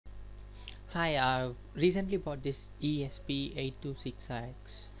Hi, I recently bought this ESP8266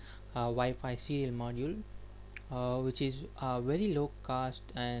 Wi-Fi serial module, which is very low cost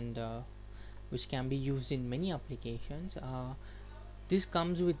and which can be used in many applications. This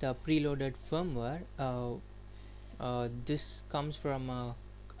comes with a preloaded firmware. This comes from a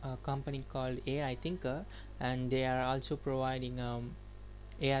company called AI Thinker, and they are also providing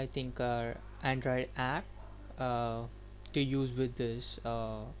AI Thinker Android app uh, to use with this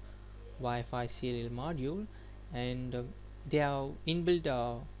Wi-Fi serial module, and they have inbuilt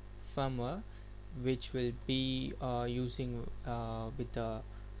firmware which will be using with the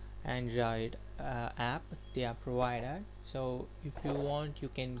Android app they are provided. So if you want, you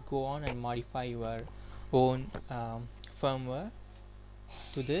can go on and modify your own firmware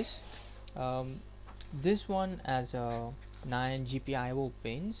to this. um, this one has 9 GPIO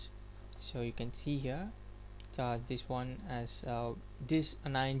pins, so you can see here this one as this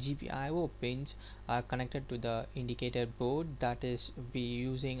 9 GPIO pins are connected to the indicator board, that is be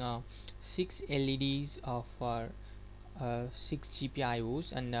using 6 LEDs of 6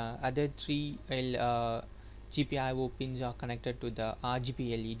 GPIOs, and other 3 GPIO pins are connected to the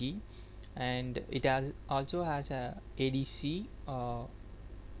RGB LED, and it has also has a ADC,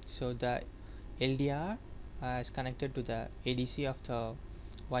 so the LDR is connected to the ADC of the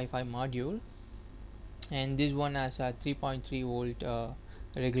Wi-Fi module, and this one has a 3.3 volt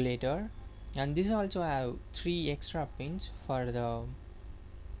regulator, and this also have 3 extra pins for the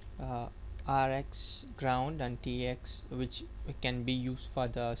uh, RX ground and TX, which can be used for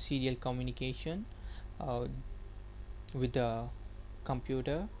the serial communication uh, with the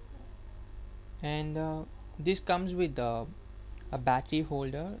computer. And this comes with a battery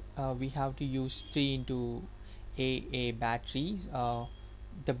holder. We have to use 3 into AA batteries.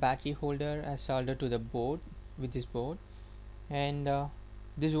 The battery holder is soldered to the board with this board, and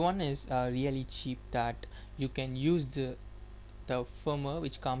this one is really cheap, that you can use the firmware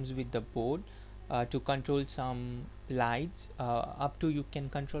which comes with the board to control some lights. Up to you can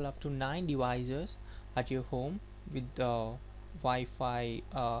control up to 9 devices at your home with the Wi-Fi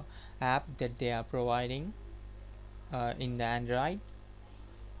app that they are providing in the Android.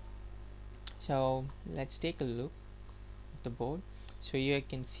 So let's take a look at the board. So here you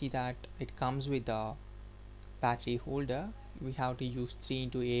can see that it comes with a battery holder. We have to use 3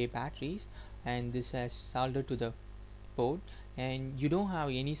 into A batteries, and this has soldered to the board, and you don't have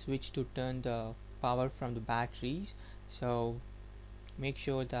any switch to turn the power from the batteries. So make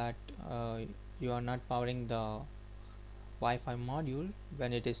sure that you are not powering the Wi-Fi module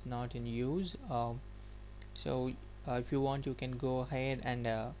when it is not in use. So if you want, you can go ahead and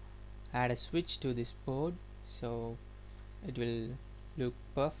add a switch to this board, so it will look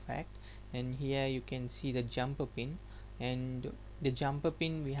perfect. And here you can see the jumper pin, and the jumper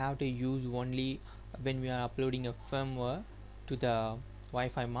pin we have to use only when we are uploading a firmware to the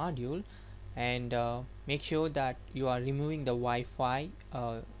Wi-Fi module. And make sure that you are removing the Wi-Fi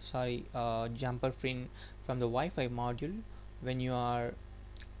jumper pin from the Wi-Fi module when you are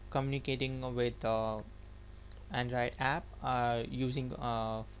communicating with Android app using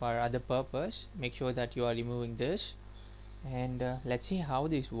for other purpose. Make sure that you are removing this, and let's see how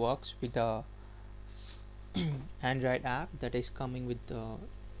this works with the Android app that is coming with the.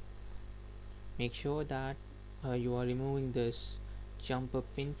 Make sure that you are removing this jumper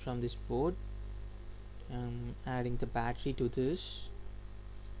pin from this board, adding the battery to this.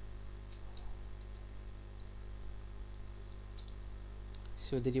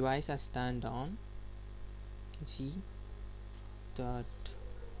 So the device has turned on. You can see that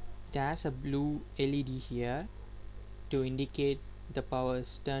it has a blue LED here to indicate the power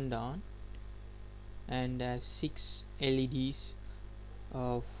is turned on, and 6 LEDs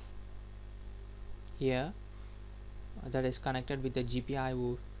of here that is connected with the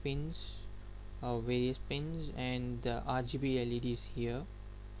GPIO pins, various pins, and the RGB LEDs here.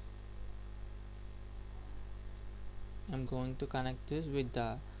 I'm going to connect this with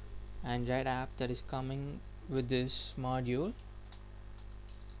the Android app that is coming with this module.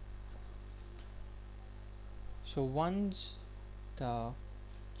 So once the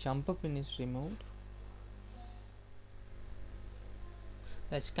jumper pin is removed,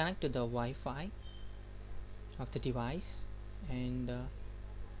 let's connect to the Wi-Fi of the device, and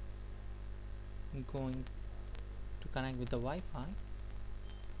I'm going to connect with the Wi-Fi.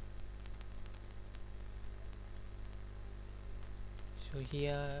 So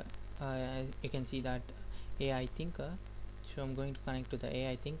here you can see that AI Thinker. So I'm going to connect to the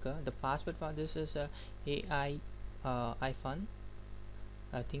AI Thinker. The password for this is AI iPhone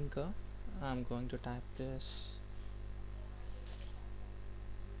Thinker. I'm going to type this.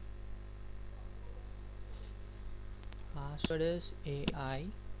 password is AI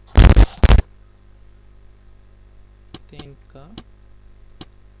thinker,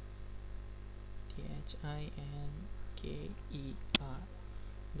 THINKER.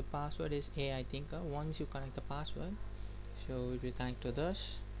 The password is AI thinker. Once you connect the password, so it will connect to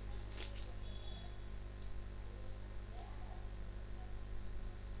this.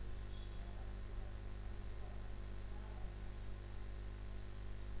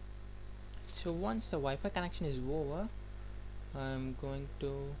 So once the Wi-Fi connection is over, I'm going to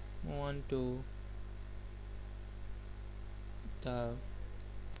move on to the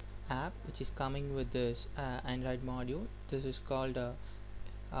app which is coming with this Android module. This is called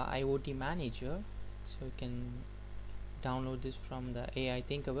IoT Manager. So you can download this from the AI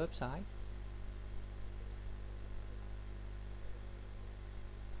Thinker website.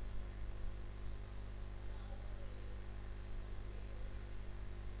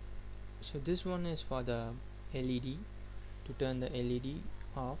 So this one is for the LED. To turn the LED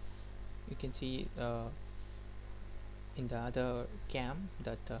off, you can see in the other cam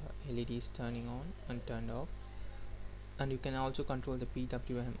that the LED is turning on and turned off, and you can also control the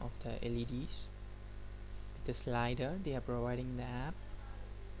PWM of the LEDs with the slider they are providing.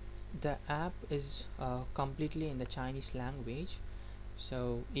 The app is completely in the Chinese language,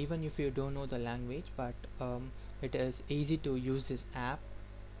 so even if you don't know the language, but it is easy to use this app.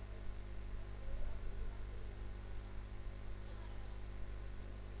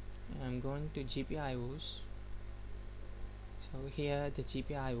 I'm going to GPIOs. So here the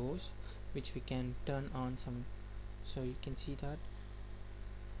GPIOs which we can turn on some, so you can see that.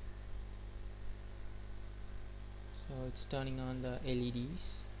 So it's turning on the LEDs.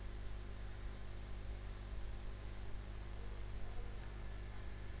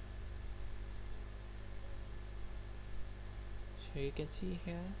 So you can see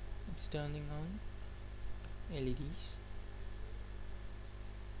here it's turning on LEDs.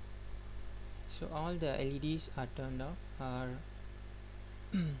 So all the LEDs are turned off, are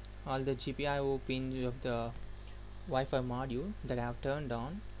all the GPIO pins of the Wi-Fi module that I have turned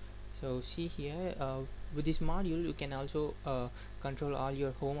on. So see here, with this module you can also control all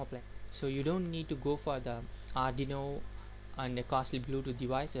your home appliances. So you don't need to go for the Arduino and the costly Bluetooth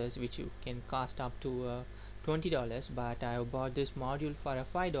devices which you can cost up to $20, but I have bought this module for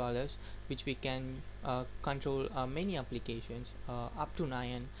 $5, which we can control many applications up to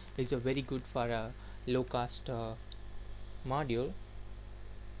 9. Is a very good for a low cost module.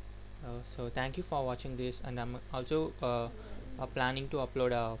 So thank you for watching this, and I'm also planning to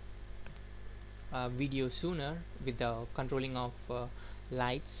upload a video sooner with the controlling of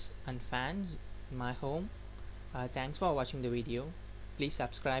lights and fans in my home. Thanks for watching the video. Please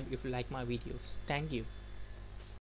subscribe if you like my videos. Thank you.